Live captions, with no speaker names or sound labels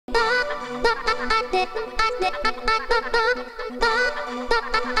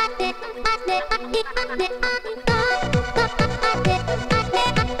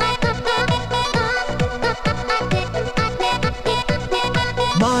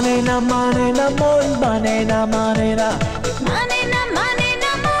Manena, manena, mon, manena, manena. Manena, manena,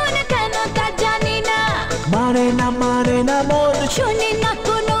 mon, keno ta jani na. Manena, manena, mon, Shuni na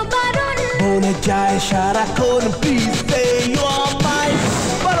kono baron. bole jai sarakon. Please say you are mine.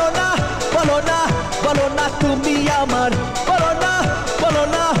 Bolo na, bolo na, bolo na, tumi amar. Bolo na, bolo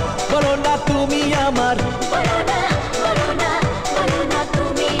na, bolo na, tumi amar. Bolo na, bolo na, bolo na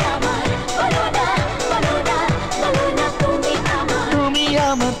tumi amar. Bolo na, bolo na, bolo na tumi amar. Tumi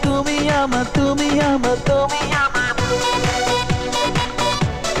amar, tumi amar, tumi amar, tumi amar.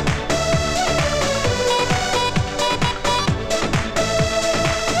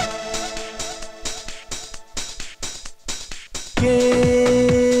 কে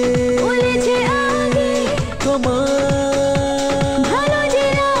উড়েছে আগে তোমার ভালো যে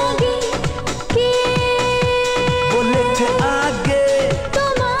লাগে কে বলেছে আগে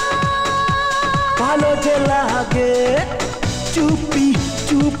তোমার ভালো যে লাগে চুপি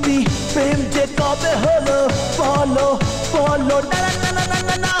চুপি প্রেম যে কবে হলো বলো বলো না না না না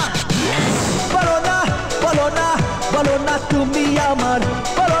না না বলো না বলো না বলো না তুমি আমার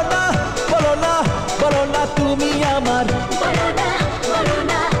বলো না বলো না বলো না তুমি আমার বলো না বলো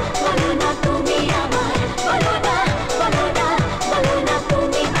না বলো না তুমি আমার বলো না বলো না বলো না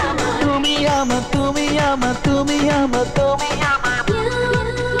তুমি আমার তুমি আমার তুমি আমার তুমি আমার তুমি আমার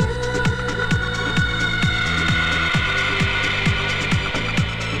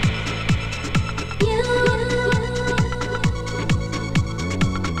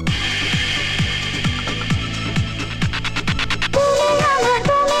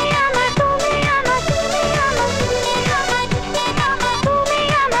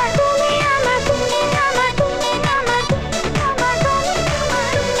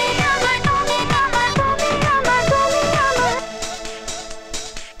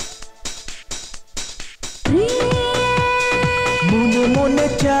মনে মনে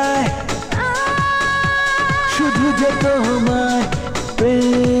চায় শুধু যে তোমায়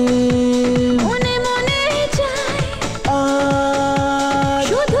প্রেম মনে মনে চাই আর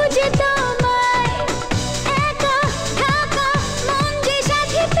শুধু যে তোমায় একা থাকা মন যে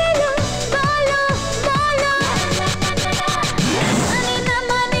সাথে পেল বলো বলো মানে না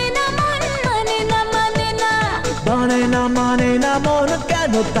মানে না মন মানে না মানে না মানে না মানে না মন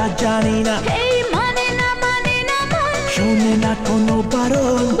কেন তা জানি না এই